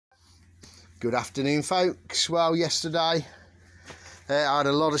Good afternoon, folks. Well, yesterday I had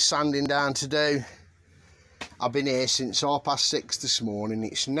a lot of sanding down to do. I've been here since 6:30 this morning.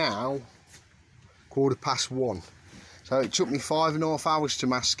 It's now 1:15. So it took me 5.5 hours to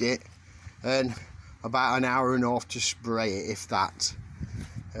mask it and about an hour and a half to spray it, if that.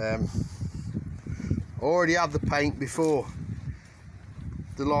 Already had the paint before.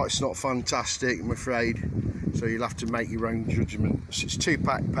 The light's not fantastic, I'm afraid, so you'll have to make your own judgments. It's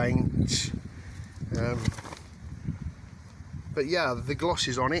 2-pack paint, but yeah, the gloss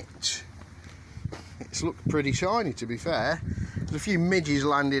is on it. It's looked pretty shiny, to be fair. There's a few midges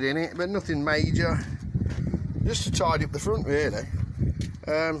landed in it, but nothing major, just to tidy up the front, really.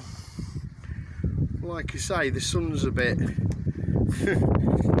 Like I say, the sun's a bit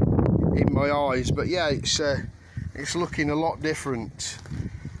in my eyes, but yeah, it's looking a lot different.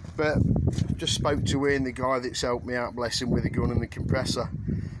 But just spoke to Ian, the guy that's helped me out, bless him, with the gun and the compressor,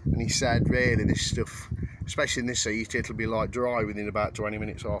 and he said really this stuff, especially in this heat, it'll be like dry within about 20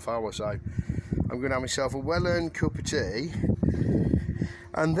 minutes, half hour. So I'm going to have myself a well-earned cup of tea,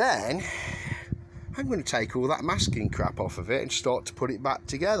 and then I'm going to take all that masking crap off of it and start to put it back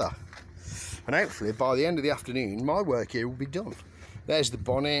together. And hopefully by the end of the afternoon my work here will be done. There's the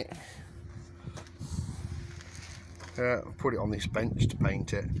bonnet. I'll put it on this bench to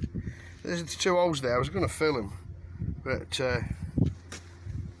paint it. There's the 2 holes there. I was going to fill them, but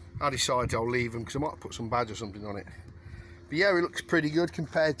I decided I'll leave them because I might put some badge or something on it. But yeah, it looks pretty good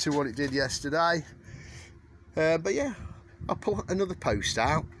compared to what it did yesterday. But yeah, I'll put another post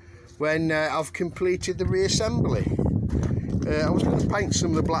out when I've completed the reassembly. I was going to paint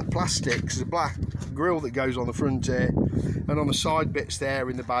some of the black plastics, the black grill that goes on the front here and on the side bits there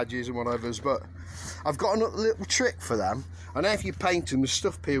in the badges and whatever's, but I've got a little trick for them. I know if you paint them, the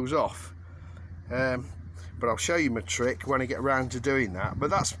stuff peels off, but I'll show you my trick when I get around to doing that. But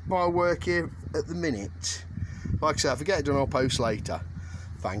that's my work here at the minute. Like I said, if I get it done, I'll post later.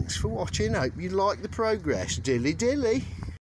 Thanks for watching. Hope you like the progress. Dilly dilly.